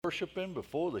worship Him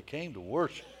before they came to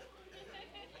worship.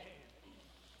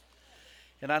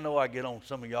 And I know I get on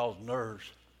some of y'all's nerves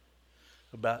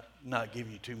about not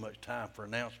giving you too much time for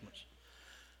announcements.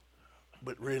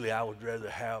 But really, I would rather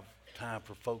have time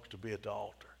for folks to be at the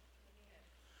altar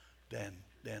than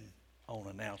on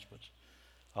announcements.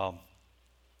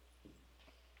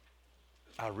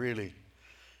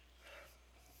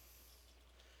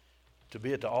 To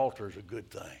be at the altar is a good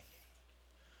thing.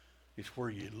 It's where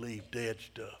you leave dead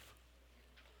stuff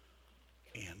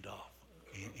and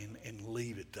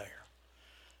leave it there.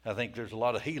 I think there's a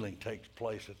lot of healing takes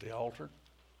place at the altar.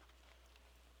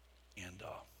 And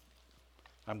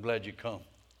I'm glad you come.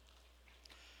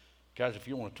 Guys, if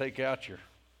you want to take out your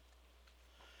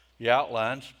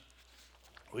outlines,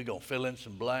 we're going to fill in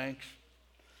some blanks.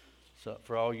 So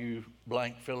for all you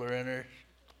blank filler inners,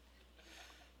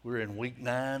 we're in week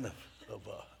 9 of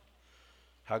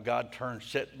how God turns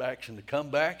setbacks into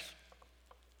comebacks.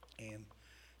 And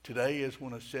today is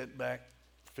when a setback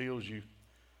fills you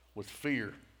with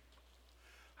fear.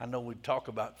 I know we talk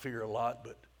about fear a lot,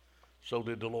 but so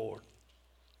did the Lord.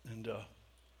 And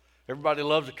everybody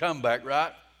loves a comeback,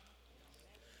 right?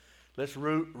 Let's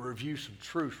review some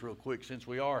truths real quick since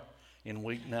we are in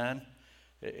week 9.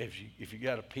 If you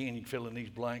got a pen, you can fill in these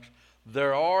blanks.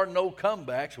 There are no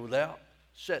comebacks without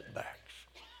setbacks,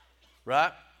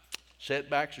 right?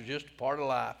 Setbacks are just a part of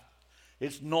life.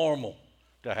 It's normal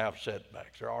to have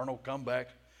setbacks. There are no comebacks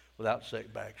without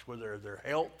setbacks, whether they're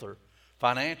health or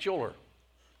financial or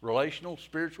relational,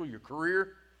 spiritual, your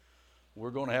career.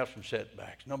 We're going to have some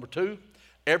setbacks. Number 2,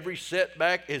 every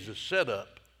setback is a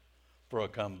setup for a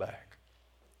comeback.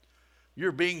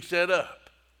 You're being set up.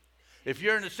 If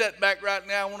you're in a setback right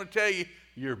now, I want to tell you,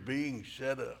 you're being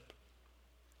set up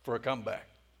for a comeback.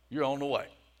 You're on the way.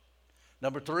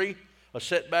 Number 3, a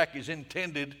setback is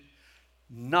intended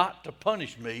not to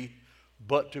punish me,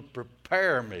 but to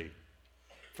prepare me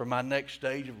for my next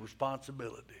stage of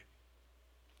responsibility.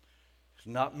 It's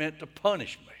not meant to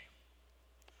punish me,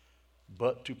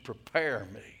 but to prepare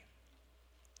me.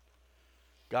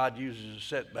 God uses the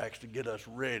setbacks to get us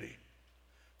ready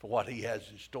for what He has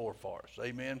in store for us.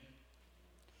 Amen?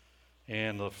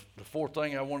 And the 4th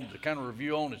thing I wanted to kind of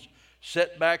review on is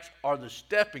setbacks are the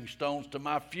stepping stones to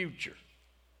my future,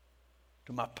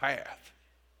 to my path,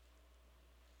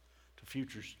 to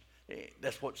futures.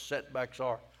 That's what setbacks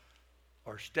are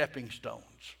stepping stones.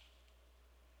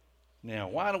 Now,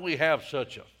 why do we have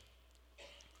such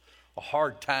a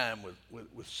hard time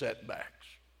with setbacks?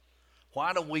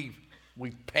 Why do we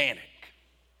panic?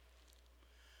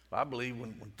 I believe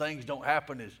when things don't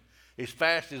happen as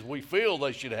fast as we feel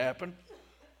they should happen,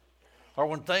 or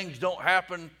when things don't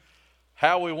happen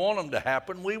how we want them to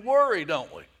happen, we worry,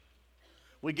 don't we?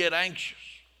 We get anxious.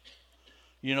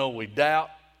 You know, we doubt.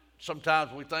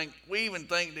 Sometimes we even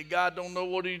think that God don't know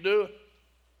what He's doing.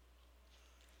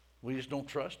 We just don't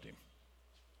trust Him.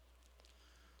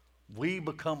 We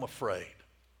become afraid.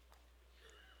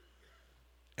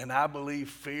 And I believe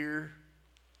fear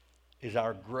is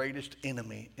our greatest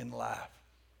enemy in life.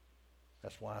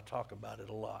 That's why I talk about it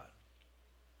a lot.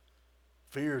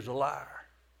 Fear is a liar,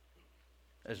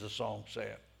 as the song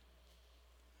said.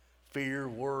 Fear,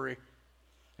 worry,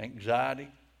 anxiety.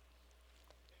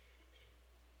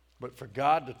 But for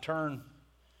God to turn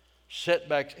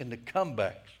setbacks into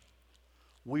comebacks,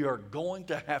 we are going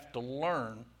to have to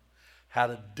learn how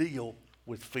to deal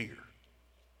with fear.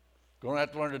 Going to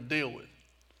have to learn to deal with it.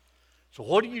 So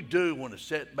what do you do when a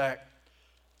setback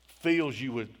fills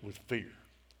you with fear?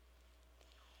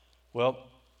 Well,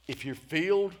 if you're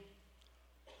filled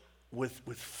with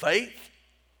faith,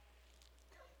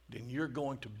 then you're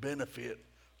going to benefit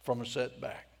from a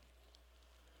setback.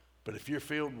 But if you're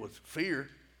filled with fear,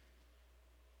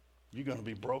 you're going to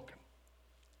be broken.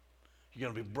 You're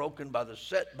going to be broken by the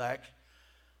setbacks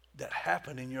that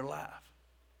happen in your life.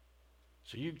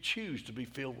 So you choose to be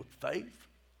filled with faith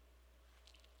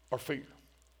or fear.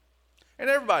 And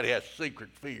everybody has secret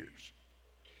fears.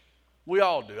 We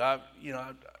all do. I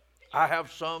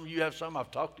have some, you have some.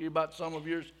 I've talked to you about some of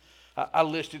yours. I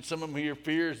listed some of your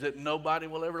fears that nobody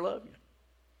will ever love you.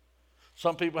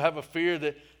 Some people have a fear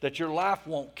that your life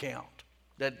won't count,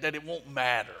 that it won't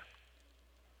matter.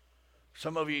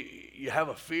 Some of you have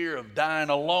a fear of dying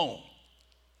alone.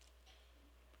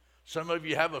 Some of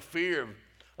you have a fear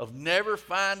of never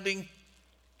finding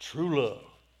true love.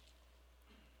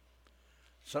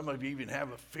 Some of you even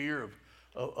have a fear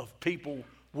of people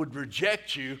would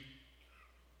reject you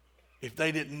if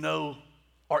they didn't know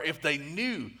or if they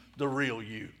knew the real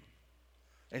you.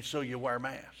 And so you wear a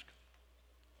mask.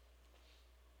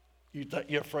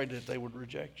 You're afraid that they would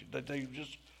reject you, that they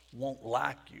just won't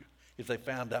like you. if they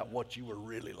found out what you were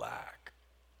really like.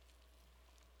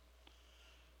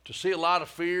 To see a lot of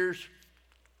fears,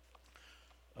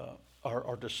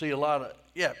 or to see a lot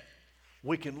of,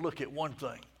 we can look at one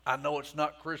thing. I know it's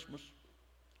not Christmas,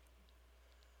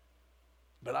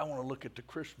 but I want to look at the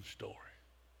Christmas story.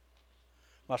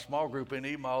 My small group in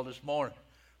Email this morning,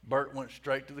 Bert went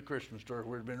straight to the Christmas story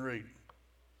we'd been reading.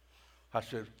 I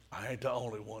said, I ain't the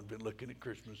only one been looking at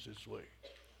Christmas this week.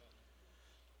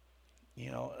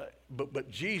 You know, but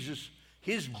Jesus,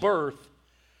 his birth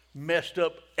messed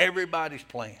up everybody's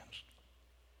plans.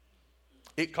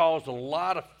 It caused a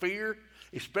lot of fear,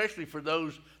 especially for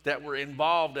those that were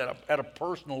involved at a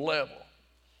personal level.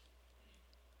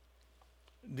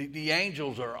 The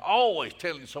angels are always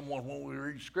telling someone when we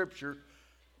read Scripture,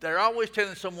 they're always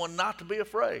telling someone not to be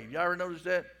afraid. Y'all ever notice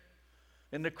that?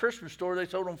 In the Christmas story, they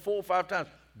told them 4 or 5 times,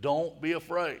 don't be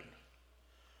afraid.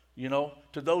 You know,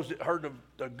 to those that heard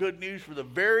the good news for the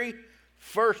very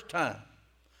first time,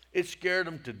 it scared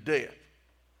them to death.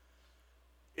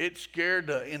 It scared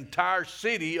the entire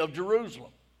city of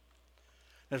Jerusalem.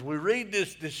 As we read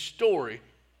this story,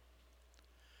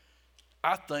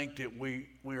 I think that we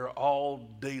are all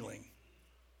dealing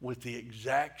with the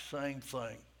exact same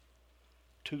thing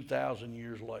 2,000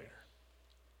 years later.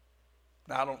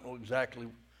 Now, I don't know exactly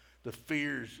the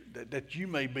fears that you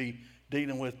may be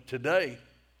dealing with today,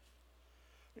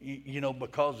 you know,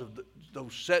 because of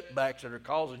those setbacks that are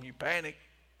causing you panic,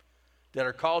 that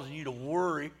are causing you to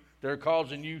worry, that are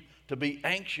causing you to be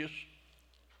anxious.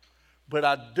 But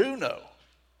I do know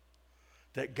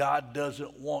that God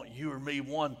doesn't want you or me,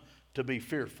 one, to be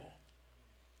fearful.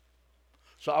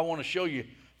 So I want to show you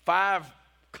 5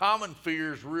 common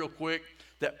fears real quick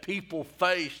that people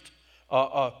faced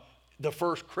the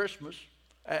first Christmas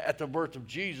at the birth of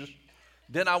Jesus.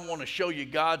 Then I want to show you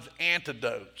God's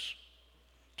antidotes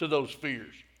to those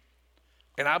fears.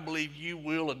 And I believe you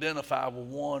will identify with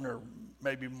one or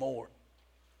maybe more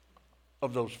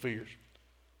of those fears.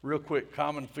 Real quick,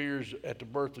 common fears at the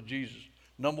birth of Jesus.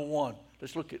 Number 1,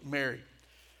 let's look at Mary.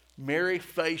 Mary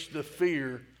faced the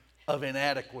fear of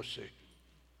inadequacy.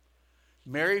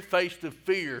 Mary faced the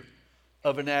fear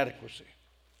of inadequacy.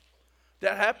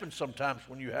 That happens sometimes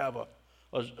when you have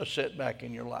a setback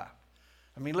in your life.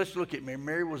 I mean, let's look at Mary.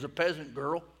 Mary was a peasant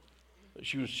girl.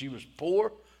 She was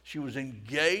poor. She was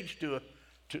engaged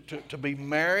to be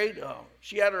married.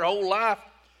 She had her whole life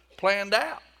planned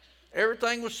out.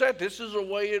 Everything was set. This is the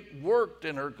way it worked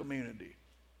in her community.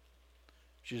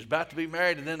 She was about to be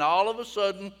married, and then all of a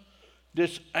sudden,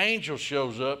 this angel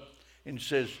shows up and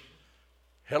says,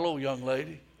 hello, young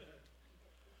lady.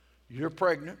 You're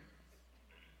pregnant,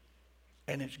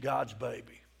 and it's God's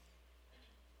baby.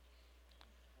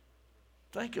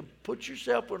 Put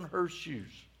yourself in her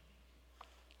shoes.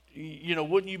 You know,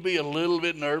 wouldn't you be a little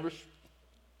bit nervous?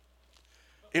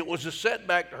 It was a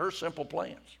setback to her simple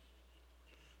plans.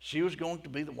 She was going to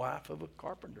be the wife of a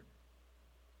carpenter.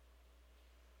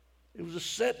 It was a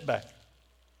setback.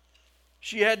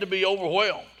 She had to be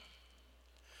overwhelmed.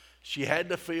 She had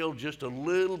to feel just a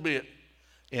little bit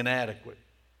inadequate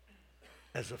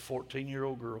as a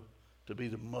 14-year-old girl to be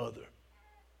the mother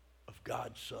of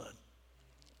God's son.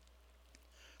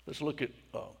 Let's look at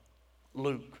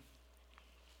Luke.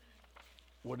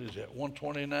 What is that?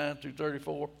 129 through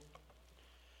 34.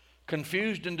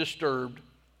 Confused and disturbed,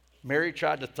 Mary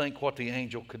tried to think what the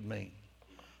angel could mean.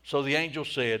 So the angel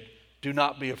said, do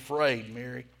not be afraid,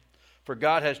 Mary, for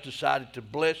God has decided to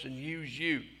bless and use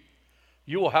you.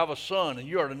 You will have a son, and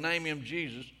you are to name him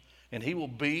Jesus, and he will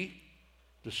be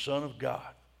the Son of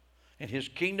God. And his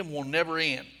kingdom will never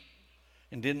end.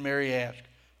 And then Mary asked,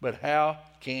 but how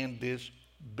can this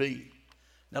be?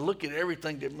 Now look at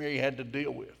everything that Mary had to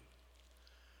deal with.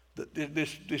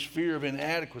 This fear of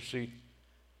inadequacy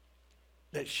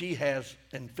that she has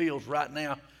and feels right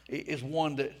now is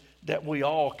one that we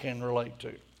all can relate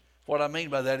to. What I mean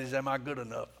by that is, am I good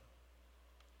enough?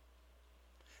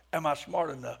 Am I smart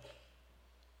enough?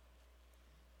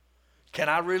 Can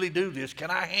I really do this?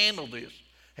 Can I handle this?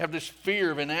 Have this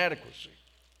fear of inadequacy.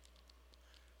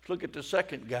 Let's look at the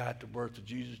second guy at the birth of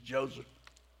Jesus, Joseph.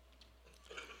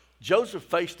 Joseph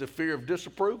faced the fear of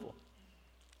disapproval.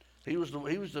 He was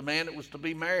the man that was to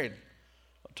be married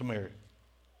to Mary.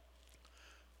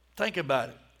 Think about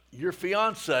it. Your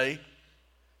fiance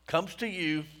comes to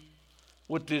you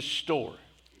with this story.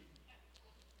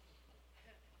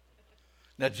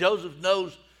 Now, Joseph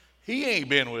knows he ain't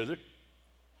been with her.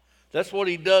 That's what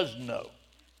he does know.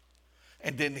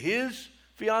 And then his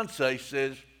fiance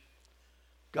says,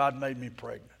 God made me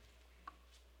pregnant.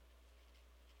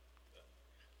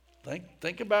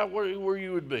 Think about where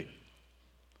you would be.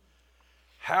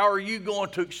 How are you going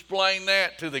to explain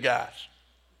that to the guys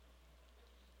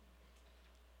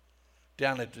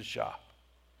down at the shop?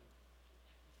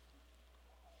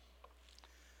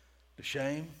 The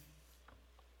shame,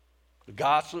 the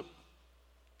gossip,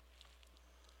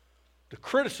 the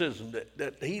criticism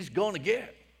that he's going to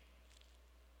get.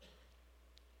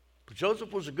 But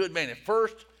Joseph was a good man. At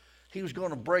first, he was going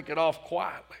to break it off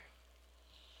quietly.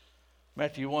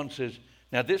 Matthew 1 says,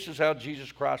 now this is how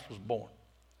Jesus Christ was born.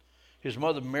 His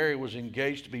mother Mary was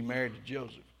engaged to be married to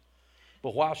Joseph.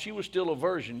 But while she was still a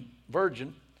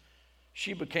virgin,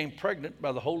 she became pregnant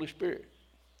by the Holy Spirit.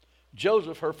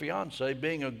 Joseph, her fiancé,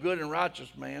 being a good and righteous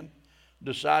man,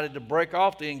 decided to break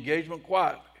off the engagement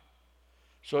quietly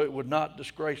so it would not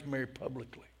disgrace Mary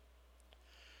publicly.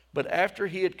 But after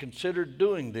he had considered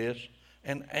doing this,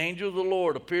 an angel of the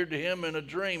Lord appeared to him in a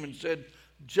dream and said,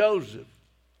 Joseph,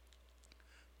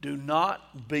 do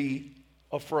not be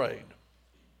afraid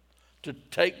to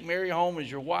take Mary home as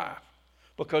your wife,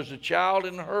 because the child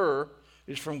in her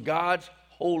is from God's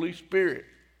Holy Spirit.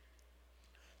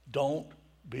 Don't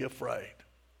be afraid.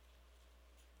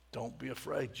 Don't be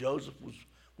afraid. Joseph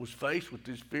was faced with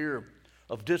this fear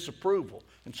of disapproval.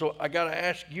 And so I got to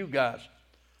ask you guys,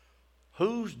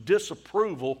 whose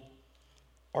disapproval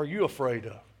are you afraid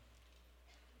of?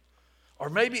 Or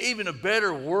maybe even a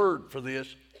better word for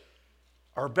this,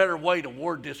 or a better way to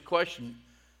word this question,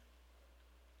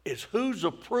 is whose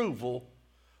approval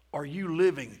are you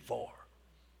living for?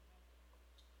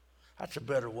 That's a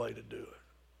better way to do it.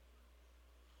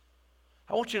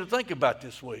 I want you to think about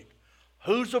this week.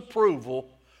 Whose approval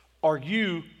are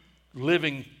you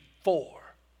living for?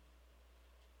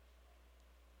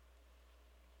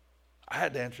 I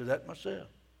had to answer that myself.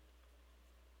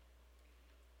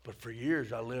 But for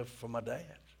years I lived for my dad's.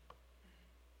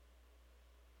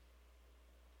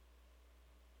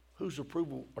 Whose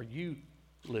approval are you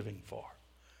living for?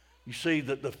 You see,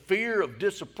 that the fear of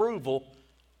disapproval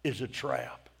is a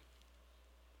trap.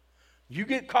 You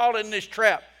get caught in this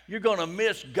trap, you're going to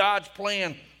miss God's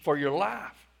plan for your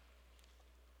life.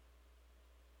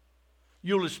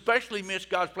 You'll especially miss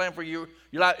God's plan for your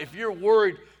life if you're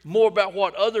worried more about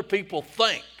what other people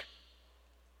think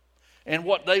and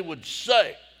what they would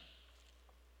say.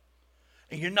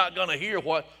 And you're not going to hear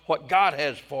what God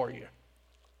has for you.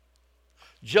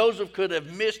 Joseph could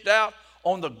have missed out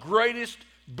on the greatest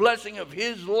blessing of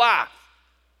his life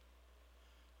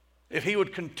if he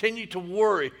would continue to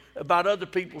worry about other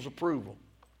people's approval.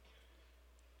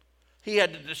 He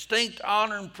had the distinct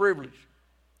honor and privilege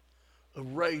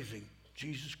of raising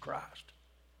Jesus Christ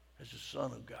as the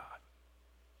Son of God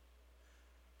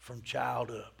from child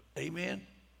up. Amen?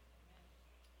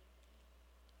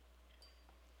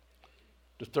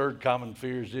 The third common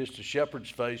fear is this: the shepherds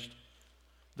faced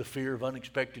the fear of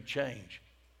unexpected change.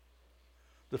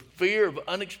 The fear of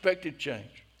unexpected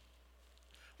change.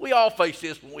 We all face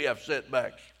this when we have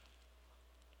setbacks.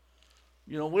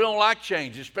 You know, we don't like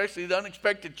change, especially the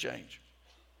unexpected change.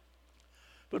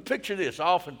 But picture this. I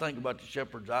often think about the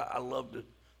shepherds. I love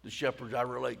the shepherds. I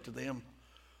relate to them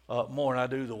more than I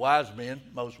do the wise men,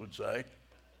 most would say.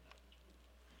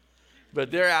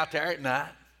 But they're out there at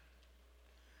night.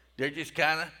 They're just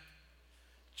kind of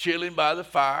chilling by the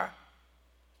fire.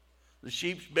 The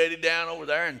sheep's bedded down over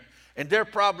there, and they're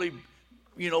probably,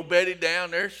 bedded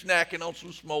down. They're snacking on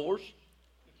some s'mores.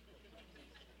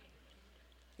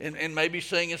 And maybe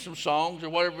singing some songs or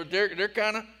whatever. But they're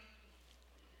kind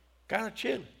of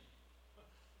chilling.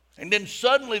 And then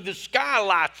suddenly the sky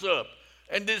lights up,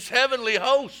 and this heavenly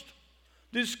host,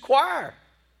 this choir.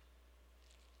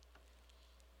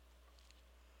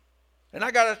 And I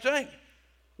got to think,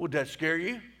 would that scare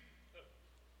you?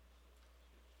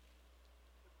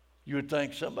 You would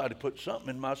think somebody put something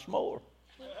in my s'more.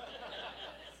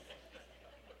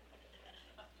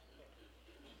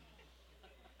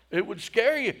 It would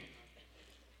scare you.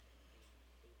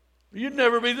 You'd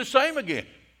never be the same again.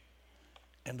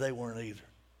 And they weren't either.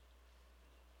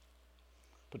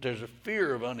 But there's a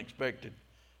fear of unexpected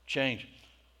change.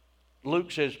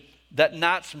 Luke says, that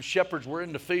night some shepherds were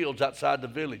in the fields outside the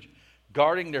village,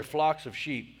 guarding their flocks of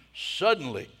sheep.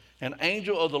 Suddenly, an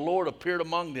angel of the Lord appeared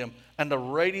among them, and the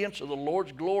radiance of the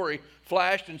Lord's glory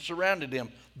flashed and surrounded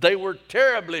them. They were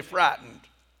terribly frightened.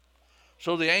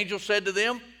 So the angel said to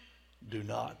them, do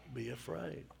not be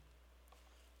afraid.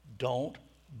 Don't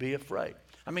be afraid.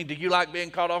 I mean, do you like being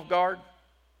caught off guard?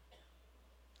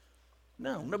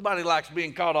 No, nobody likes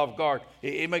being caught off guard.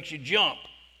 It makes you jump.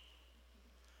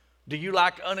 Do you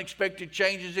like unexpected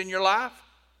changes in your life?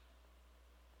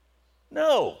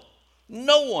 No,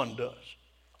 no one does.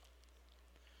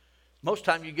 Most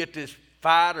time you get this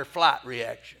fight or flight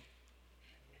reaction.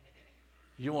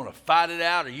 You want to fight it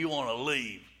out or you want to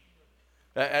leave.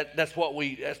 That's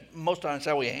most times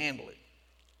how we handle it.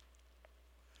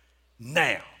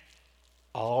 Now,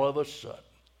 all of a sudden,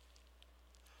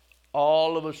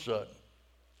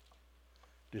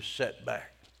 this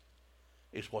setback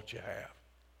is what you have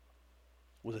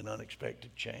with an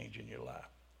unexpected change in your life.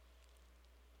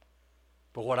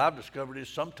 But what I've discovered is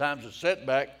sometimes a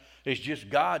setback is just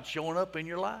God showing up in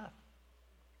your life.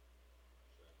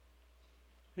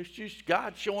 It's just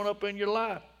God showing up in your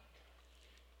life.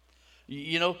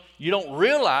 You know, you don't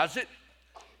realize it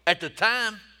at the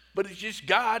time, but it's just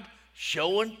God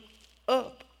showing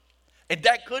up. And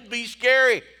that could be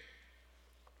scary.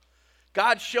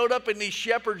 God showed up in these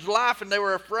shepherds' life and they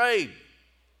were afraid.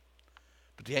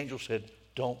 But the angel said,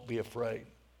 don't be afraid.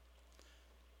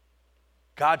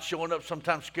 God showing up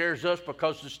sometimes scares us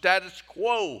because the status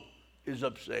quo is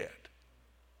upset.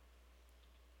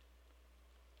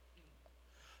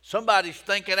 Somebody's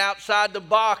thinking outside the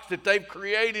box that they've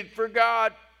created for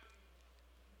God.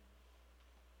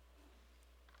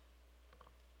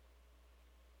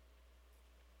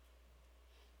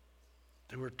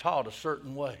 They were taught a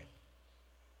certain way,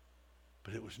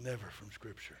 but it was never from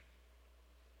Scripture.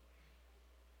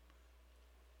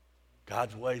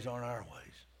 God's ways aren't our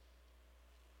ways.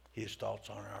 His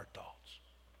thoughts aren't our thoughts.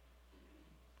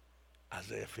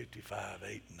 Isaiah 55,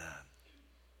 8 and 9.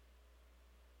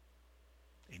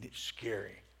 And it's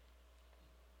scary.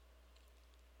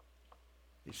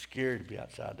 It's scary to be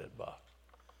outside that box.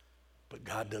 But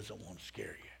God doesn't want to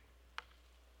scare you.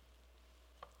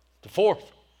 The fourth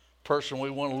person we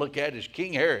want to look at is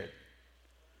King Herod.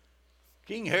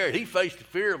 King Herod, he faced the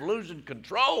fear of losing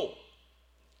control.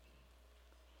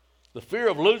 The fear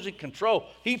of losing control.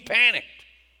 He panicked.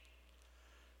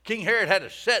 King Herod had a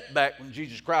setback when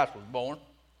Jesus Christ was born.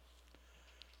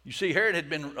 You see, Herod had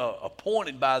been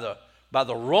appointed by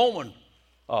the Roman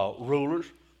rulers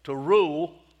to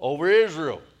rule over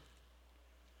Israel.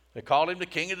 They called him the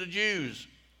King of the Jews.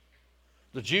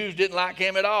 The Jews didn't like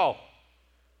him at all.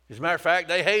 As a matter of fact,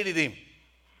 they hated him.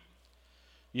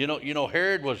 You know,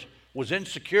 Herod was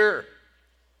insecure.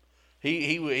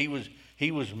 He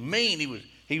was mean.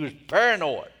 He was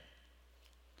paranoid.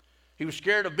 He was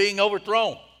scared of being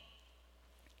overthrown.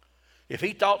 If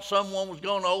he thought someone was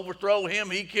going to overthrow him,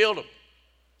 he killed them.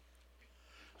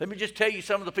 Let me just tell you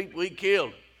some of the people he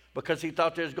killed because he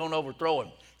thought they was going to overthrow him.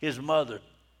 His mother,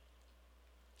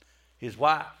 his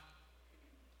wife,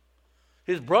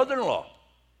 his brother-in-law.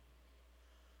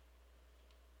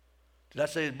 Did I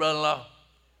say his brother-in-law?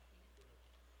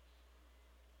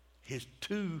 His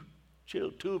two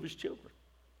of his children.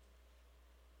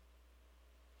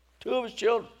 Two of his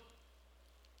children.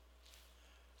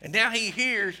 And now he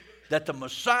hears that the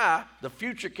Messiah, the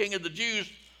future King of the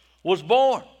Jews, was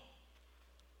born.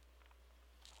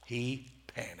 He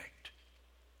panicked.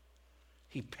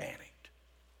 He panicked.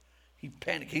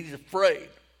 He's afraid.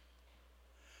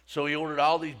 So he ordered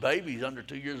all these babies under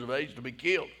 2 years of age to be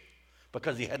killed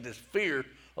because he had this fear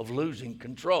of losing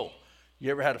control.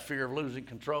 You ever had a fear of losing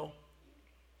control?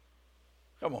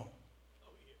 Come on.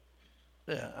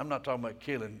 Yeah, I'm not talking about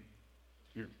killing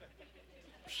your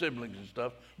siblings and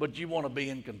stuff, but you want to be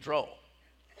in control.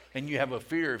 And you have a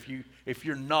fear if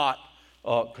you're not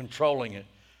controlling it.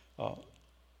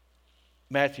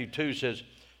 Matthew 2 says,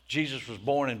 Jesus was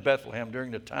born in Bethlehem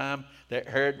during the time that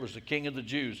Herod was the king of the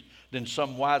Jews. Then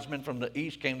some wise men from the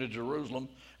east came to Jerusalem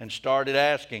and started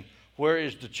asking, where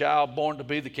is the child born to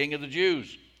be the king of the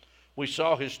Jews? We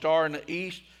saw his star in the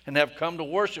east and have come to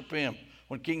worship him.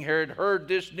 When King Herod heard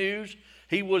this news,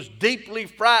 he was deeply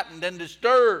frightened and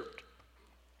disturbed.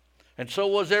 And so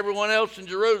was everyone else in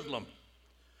Jerusalem.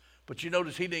 But you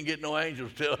notice he didn't get no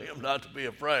angels to tell him not to be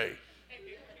afraid.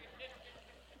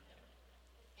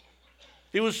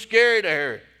 He was scary to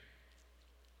Herod.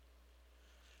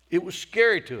 It was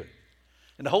scary to him.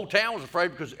 And the whole town was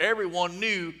afraid because everyone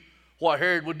knew what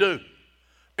Herod would do.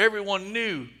 Everyone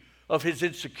knew of his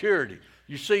insecurity.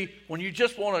 You see, when you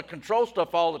just want to control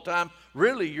stuff all the time,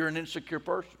 really you're an insecure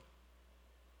person.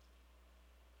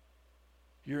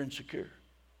 You're insecure.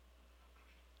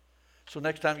 So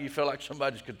next time you feel like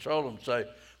somebody's controlling them, say,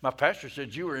 my pastor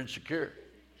said you were insecure.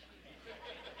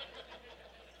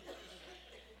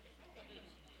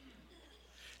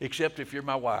 Except if you're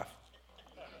my wife.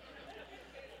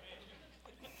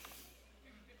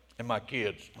 And my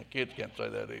kids. My kids can't say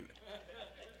that either.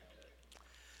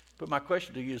 But my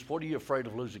question to you is, what are you afraid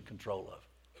of losing control of?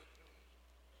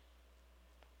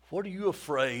 What are you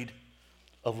afraid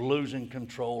of losing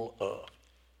control of?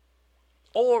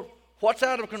 Or what's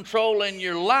out of control in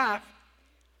your life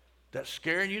that's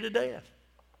scaring you to death?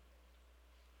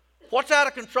 What's out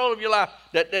of control of your life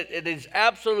that it is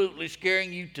absolutely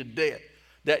scaring you to death,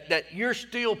 that you're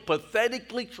still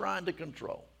pathetically trying to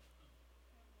control?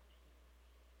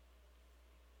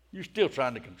 You're still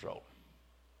trying to control it.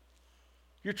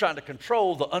 You're trying to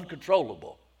control the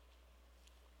uncontrollable.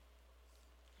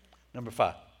 Number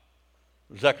 5,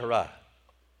 Zechariah.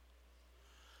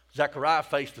 Zechariah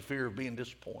faced the fear of being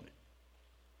disappointed.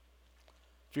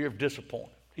 Fear of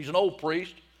disappointment. He's an old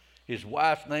priest. His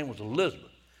wife's name was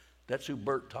Elizabeth. That's who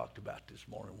Bert talked about this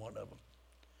morning, one of them.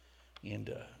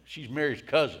 And she's Mary's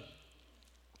cousin.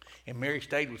 And Mary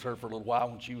stayed with her for a little while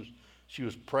when she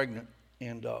was pregnant.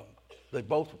 And they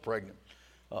both were pregnant.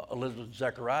 Elizabeth and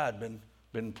Zechariah had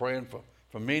been praying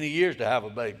for many years to have a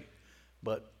baby.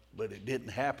 But it didn't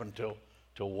happen till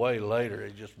way later.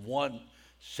 It's just one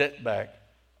setback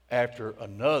after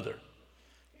another.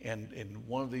 And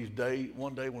one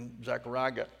day when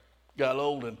Zechariah got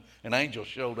old, and an angel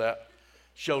showed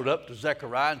up to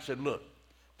Zechariah and said, look,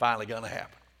 finally going to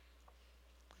happen.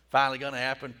 Finally going to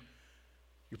happen.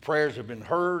 Your prayers have been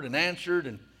heard and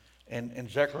answered. And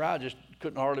Zechariah just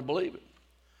couldn't hardly believe it.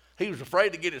 He was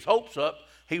afraid to get his hopes up.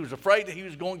 He was afraid that he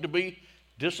was going to be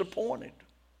disappointed.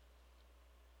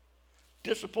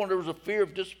 Disappointed. There was a fear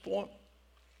of disappointment.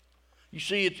 You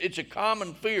see, it's a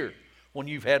common fear when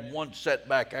you've had one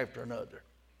setback after another.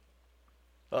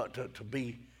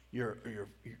 You're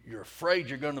afraid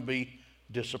you're going to be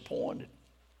disappointed.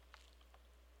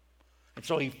 And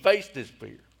so he faced this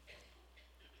fear.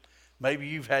 Maybe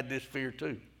you've had this fear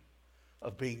too,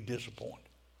 of being disappointed.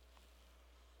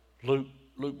 Luke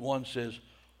 1 says,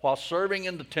 while serving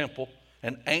in the temple,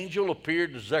 an angel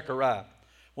appeared to Zechariah.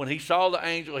 When he saw the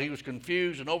angel, he was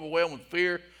confused and overwhelmed with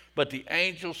fear. But the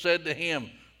angel said to him,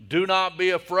 do not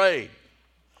be afraid.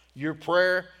 Your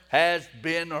prayer has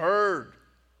been heard.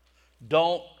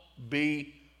 Don't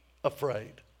be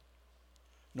afraid.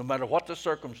 No matter what the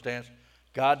circumstance,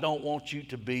 God don't want you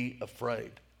to be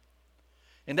afraid.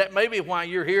 And that may be why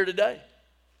you're here today.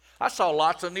 I saw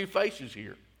lots of new faces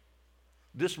here.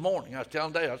 This morning, I was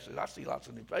telling Dave, I said, I see lots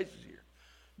of new faces here.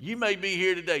 You may be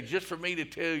here today just for me to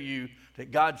tell you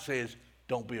that God says,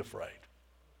 don't be afraid.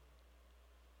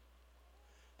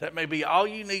 That may be all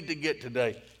you need to get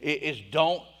today, is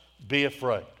don't be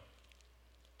afraid.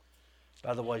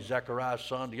 By the way, Zechariah's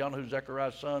son, do y'all know who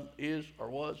Zechariah's son is or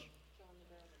was?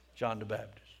 John the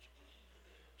Baptist.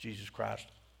 Jesus Christ's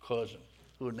cousin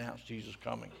who announced Jesus'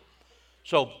 coming.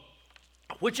 So,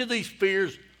 which of these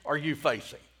fears are you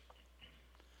facing?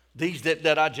 These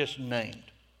that I just named.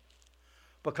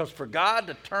 Because for God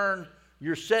to turn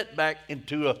your setback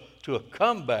into a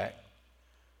comeback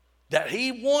that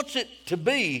He wants it to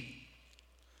be,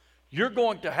 you're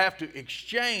going to have to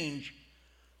exchange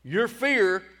your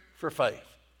fear for faith.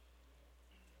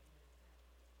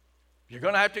 You're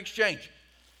going to have to exchange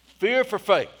fear for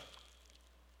faith.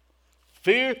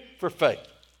 Fear for faith.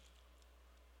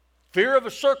 Fear of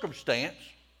a circumstance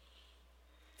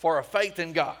for a faith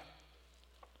in God.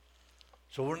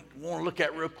 So we want to look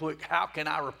at real quick, how can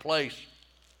I replace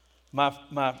my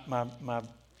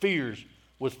fears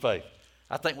with faith?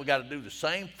 I think we got to do the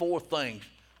same 4 things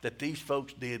that these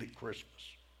folks did at Christmas.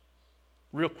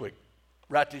 Real quick,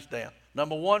 write this down.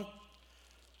 Number 1,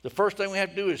 the first thing we have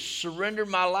to do is surrender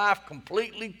my life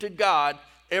completely to God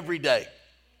every day.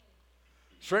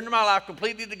 Surrender my life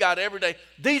completely to God every day.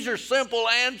 These are simple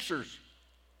answers.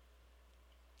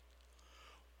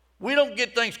 We don't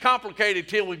get things complicated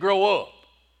till we grow up.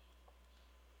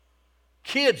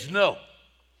 Kids know.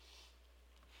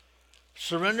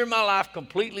 Surrender my life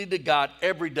completely to God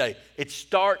every day. It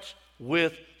starts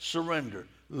with surrender.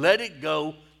 Let it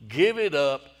go. Give it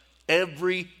up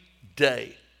every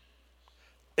day.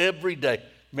 Every day.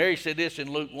 Mary said this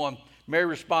in Luke 1. Mary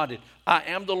responded, I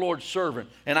am the Lord's servant,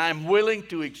 and I am willing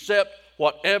to accept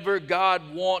whatever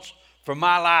God wants for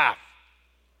my life.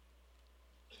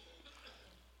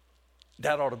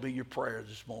 That ought to be your prayer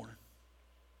this morning.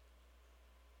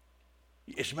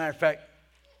 As a matter of fact,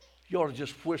 you ought to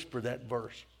just whisper that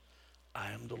verse.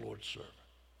 I am the Lord's servant.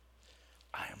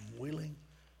 I am willing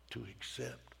to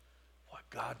accept what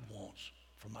God wants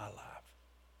for my life.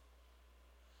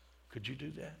 Could you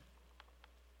do that?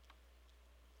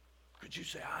 Could you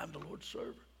say, I am the Lord's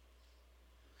servant?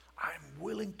 I am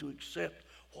willing to accept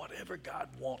whatever God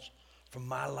wants for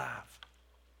my life.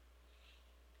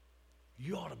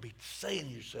 You ought to be saying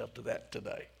yourself to that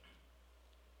today.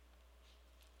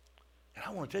 And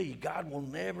I want to tell you, God will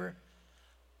never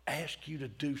ask you to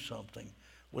do something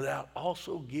without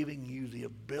also giving you the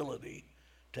ability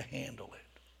to handle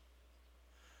it.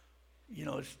 You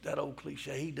know, it's that old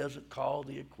cliche, He doesn't call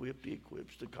the equipped, He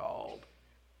equips the called.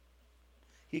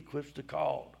 He equips the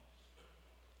called.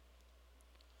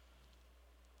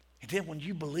 And then when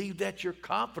you believe that, your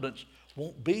confidence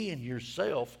won't be in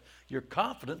yourself. Your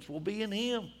confidence will be in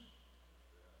Him.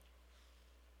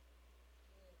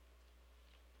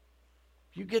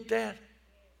 You get that?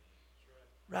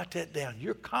 Write that down.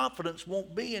 Your confidence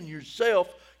won't be in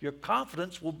yourself. Your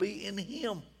confidence will be in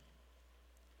Him.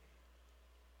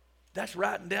 That's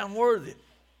writing down worthy.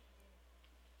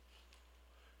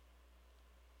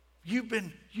 You've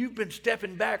been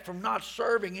stepping back from not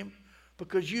serving Him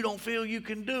because you don't feel you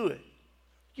can do it.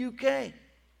 You can't.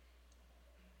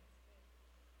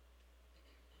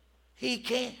 He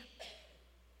can.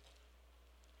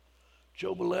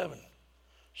 Job 11.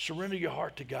 Surrender your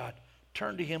heart to God.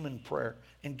 Turn to Him in prayer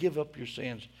and give up your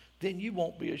sins. Then you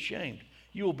won't be ashamed.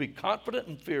 You will be confident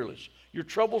and fearless. Your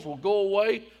troubles will go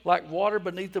away like water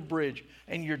beneath a bridge,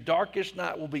 and your darkest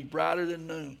night will be brighter than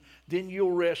noon. Then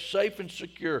you'll rest safe and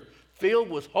secure, filled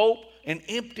with hope and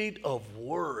emptied of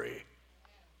worry.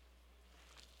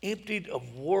 Emptied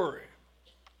of worry.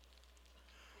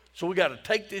 So we got to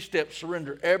take this step,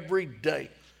 surrender every day.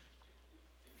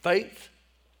 Faith.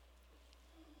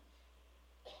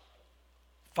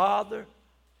 Father,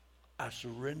 I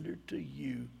surrender to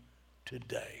you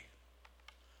today.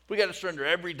 We got to surrender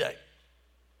every day.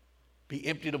 Be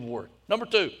emptied of worry. Number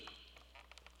 2,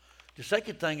 the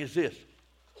second thing is this.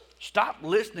 Stop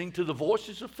listening to the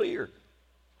voices of fear.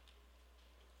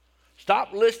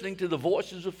 Stop listening to the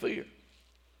voices of fear.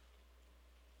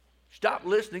 Stop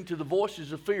listening to the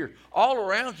voices of fear. All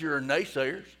around you are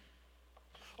naysayers.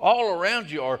 All around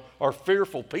you are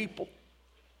fearful people.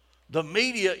 The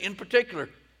media in particular.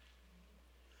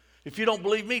 If you don't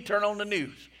believe me, turn on the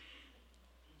news.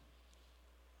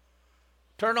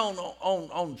 Turn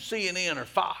on CNN or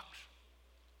Fox.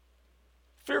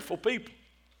 Fearful people.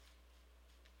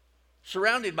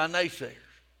 Surrounded by naysayers.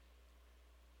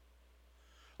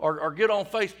 Or get on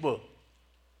Facebook.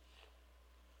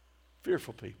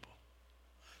 Fearful people.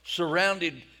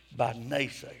 Surrounded by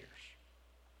naysayers.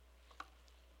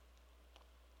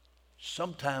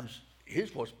 Sometimes,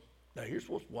 here's what's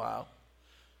wild.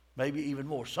 Maybe even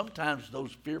more. Sometimes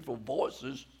those fearful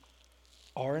voices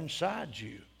are inside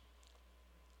you.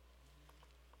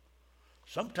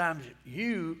 Sometimes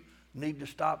you need to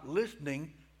stop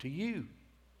listening to you.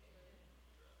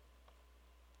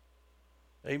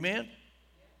 Amen?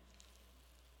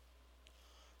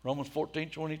 Romans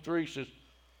 14:23 says,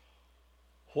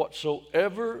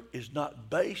 whatsoever is not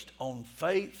based on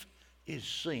faith is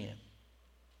sin.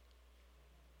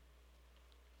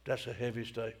 That's a heavy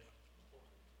statement.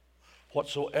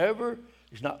 Whatsoever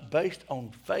is not based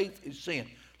on faith is sin.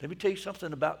 Let me tell you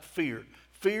something about fear.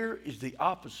 Fear is the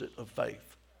opposite of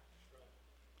faith.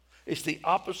 It's the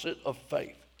opposite of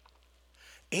faith.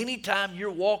 Anytime you're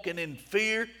walking in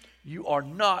fear, you are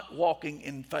not walking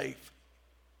in faith.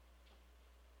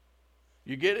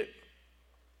 You get it?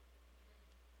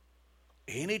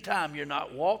 Anytime you're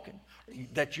not walking,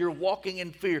 that you're walking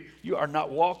in fear, you are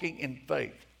not walking in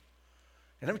faith.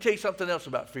 And let me tell you something else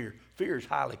about fear. Fear is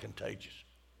highly contagious.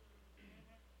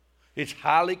 It's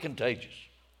highly contagious.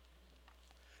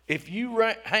 If you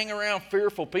hang around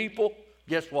fearful people,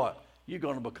 guess what? You're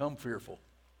going to become fearful.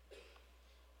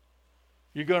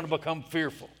 You're going to become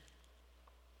fearful.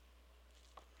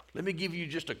 Let me give you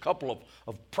just a couple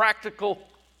of practical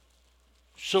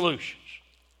solutions.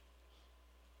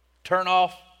 Turn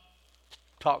off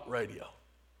talk radio.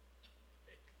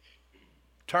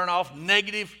 Turn off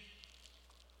negative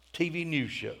TV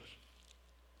news shows.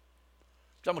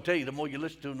 So I'm going to tell you, the more you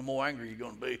listen to them, the more angry you're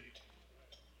going to be.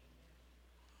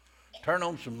 Turn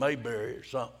on some Mayberry or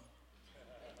something.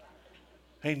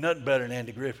 Ain't nothing better than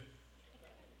Andy Griffith.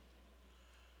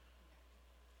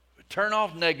 But turn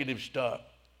off negative stuff.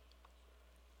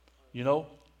 You know?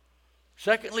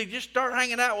 Secondly, just start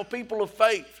hanging out with people of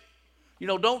faith. You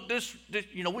know, don't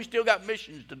we still got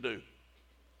missions to do.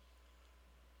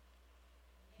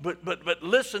 But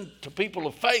listen to people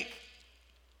of faith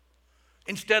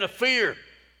instead of fear.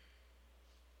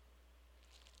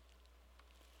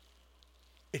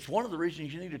 It's one of the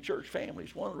reasons you need a church family.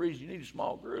 It's one of the reasons you need a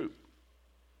small group.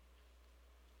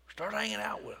 Start hanging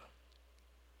out with them.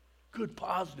 Good,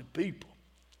 positive people.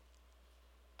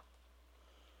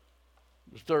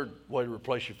 The third way to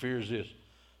replace your fear is this.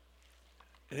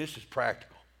 And this is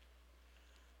practical.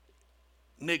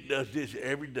 Nick does this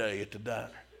every day at the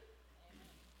diner.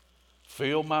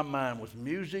 Fill my mind with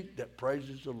music that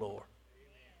praises the Lord.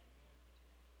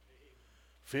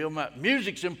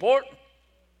 Music's important.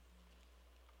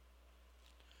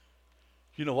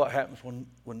 You know what happens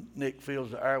when Nick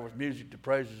fills the air with music that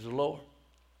praises the Lord?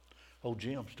 Old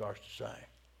Jim starts to sing.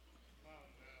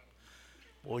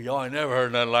 Boy, y'all ain't never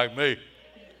heard nothing like me.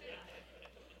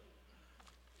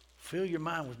 Fill your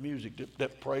mind with music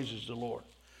that praises the Lord.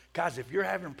 Guys, if you're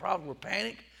having problems with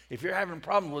panic, if you're having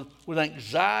problems with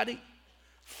anxiety,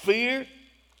 fear,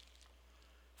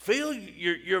 fill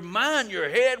your mind, your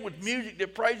head with music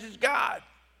that praises God.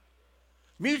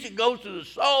 Music goes to the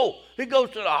soul. It goes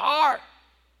to the heart.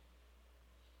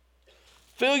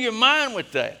 Fill your mind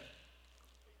with that.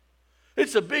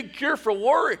 It's a big cure for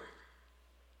worry.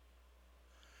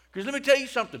 Because let me tell you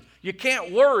something. You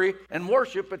can't worry and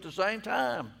worship at the same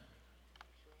time.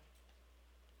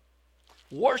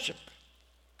 Worship.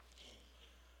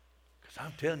 Because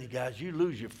I'm telling you guys, you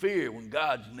lose your fear when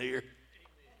God's near.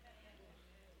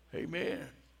 Amen.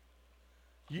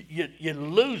 You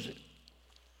lose it.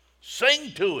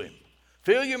 Sing to him.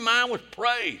 Fill your mind with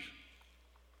praise.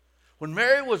 When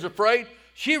Mary was afraid,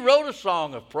 she wrote a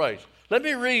song of praise. Let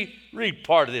me read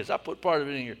part of this. I put part of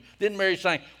it in here. Then Mary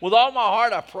sang, with all my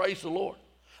heart I praise the Lord.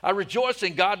 I rejoice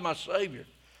in God my Savior,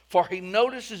 for he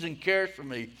notices and cares for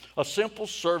me, a simple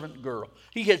servant girl.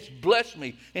 He has blessed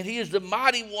me, and he is the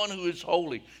mighty one who is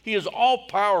holy. He is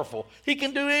all-powerful. He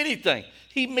can do anything.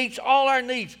 He meets all our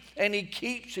needs, and he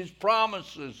keeps his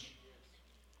promises.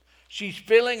 She's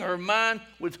filling her mind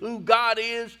with who God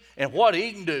is and what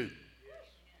he can do.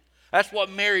 That's what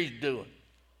Mary's doing.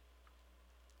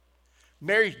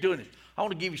 Mary's doing it. I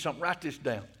want to give you something. Write this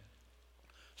down.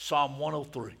 Psalm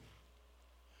 103.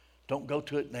 Don't go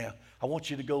to it now. I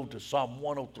want you to go to Psalm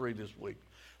 103 this week.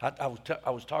 I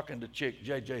was talking to Chick,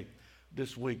 JJ,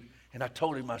 this week, and I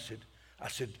told him, I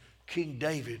said, King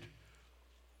David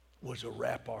was a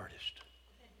rap artist.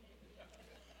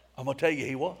 I'm going to tell you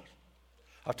he was.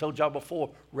 I've told y'all before,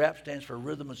 rap stands for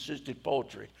rhythm-assisted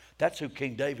poetry. That's who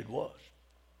King David was.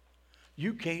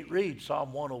 You can't read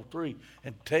Psalm 103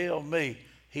 and tell me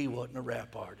he wasn't a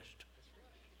rap artist.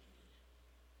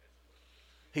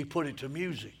 He put it to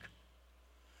music.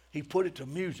 He put it to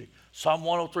music. Psalm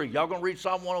 103. Y'all going to read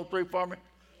Psalm 103 for me?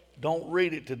 Don't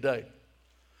read it today.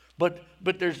 But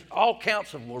there's all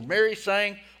counts of where Mary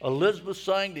sang, Elizabeth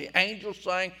sang, the angels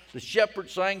sang, the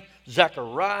shepherds sang,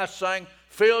 Zechariah sang.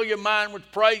 Fill your mind with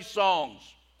praise songs.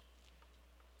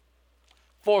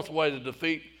 Fourth way to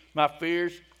defeat my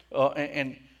fears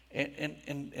and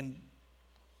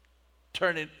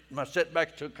turn it, my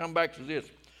setbacks to comebacks is this.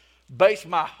 Base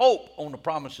my hope on the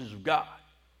promises of God.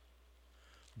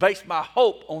 Base my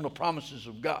hope on the promises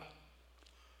of God.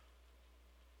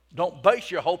 Don't base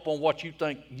your hope on what you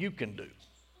think you can do.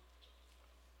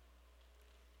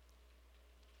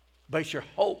 Base your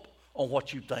hope on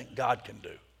what you think God can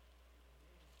do.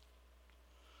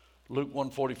 Luke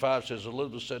 1:45 says,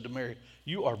 Elizabeth said to Mary,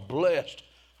 you are blessed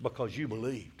because you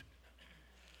believed.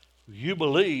 You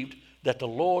believed that the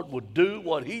Lord would do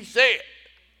what he said.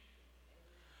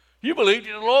 You believed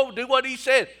that the Lord would do what he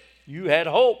said. You had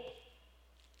hope.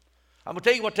 I'm going to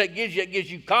tell you what that gives you. It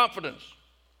gives you confidence.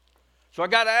 So I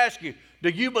got to ask you, do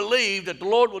you believe that the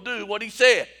Lord will do what he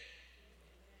said?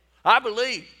 I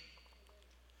believe.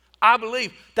 I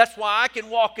believe. That's why I can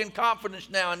walk in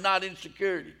confidence now and not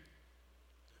insecurity.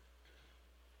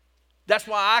 That's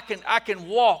why I can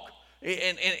walk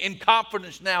in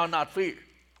confidence now and not fear.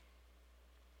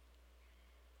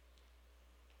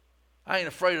 I ain't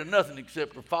afraid of nothing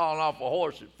except for falling off a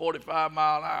horse at 45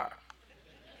 miles an hour.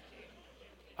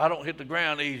 I don't hit the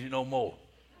ground easy no more.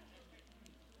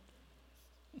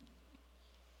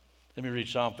 Let me read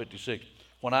Psalm 56.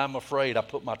 When I'm afraid, I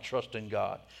put my trust in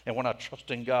God. And when I trust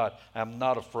in God, I'm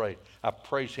not afraid. I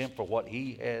praise him for what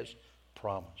he has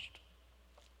promised.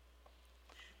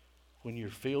 When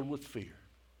you're filled with fear,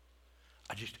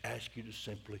 I just ask you to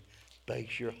simply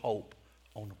base your hope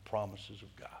on the promises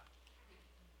of God.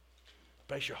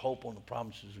 Base your hope on the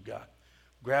promises of God.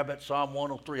 Grab that Psalm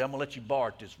 103. I'm going to let you borrow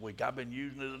it this week. I've been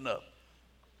using it enough.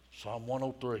 Psalm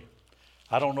 103.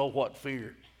 I don't know what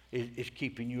fear is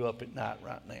keeping you up at night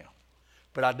right now.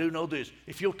 But I do know this.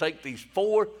 If you'll take these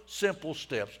 4 simple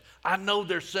steps, I know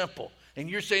they're simple. And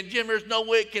you're saying, Jim, there's no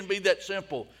way it can be that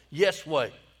simple. Yes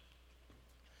way.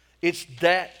 It's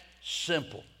that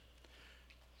simple.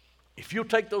 If you'll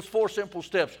take those 4 simple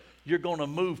steps, you're going to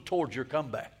move towards your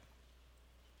comeback.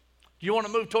 Do you want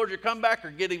to move towards your comeback or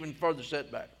get even further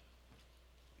setback?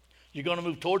 You're going to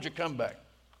move towards your comeback.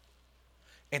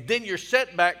 And then your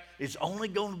setback is only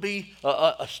going to be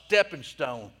a stepping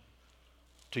stone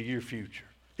to your future.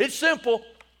 It's simple.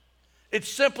 It's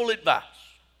simple advice.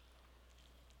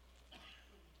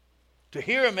 To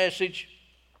hear a message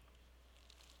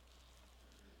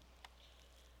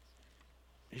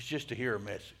is just to hear a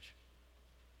message.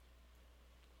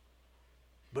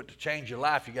 But to change your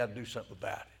life, you got to do something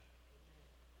about it.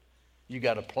 You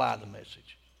got to apply the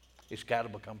message. It's got to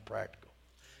become practical.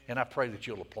 And I pray that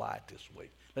you'll apply it this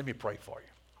week. Let me pray for you.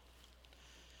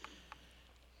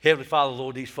 Heavenly Father,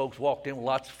 Lord, these folks walked in with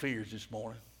lots of fears this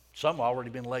morning. Some have already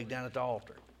been laid down at the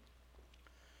altar.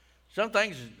 Some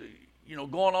things,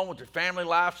 going on with their family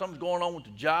life, something's going on with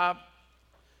the job.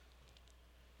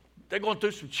 They're going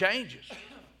through some changes.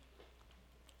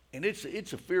 And it's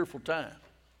a fearful time.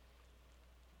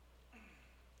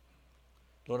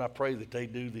 Lord, I pray that they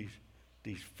do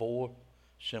these 4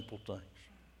 simple things.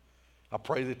 I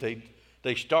pray that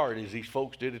they start as these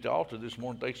folks did at the altar this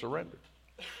morning. They surrendered.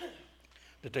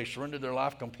 That they surrendered their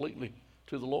life completely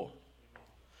to the Lord.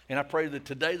 And I pray that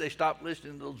today they stop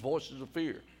listening to those voices of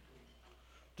fear.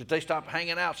 That they stop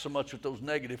hanging out so much with those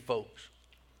negative folks.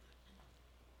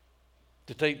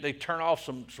 That they turn off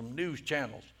some news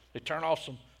channels. They turn off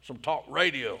some talk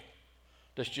radio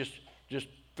that's just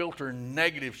filtering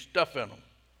negative stuff in them.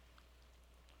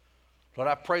 Lord,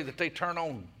 I pray that they turn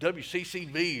on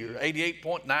WCCV or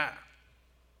 88.9.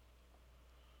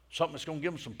 Something that's going to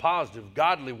give them some positive,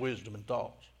 godly wisdom and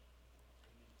thoughts.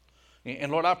 And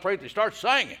Lord, I pray that they start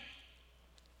singing.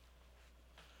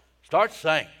 Start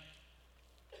singing.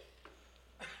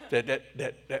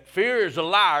 That fear is a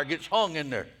liar gets hung in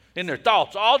their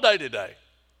thoughts all day today.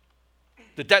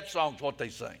 That song's what they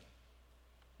sing.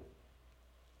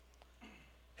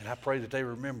 And I pray that they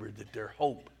remember that their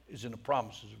hope is in the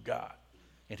promises of God.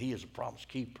 And He is a promise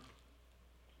keeper.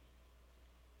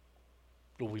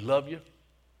 Lord, we love you.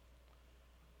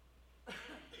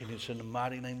 And it's in the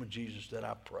mighty name of Jesus that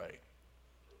I pray.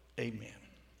 Amen.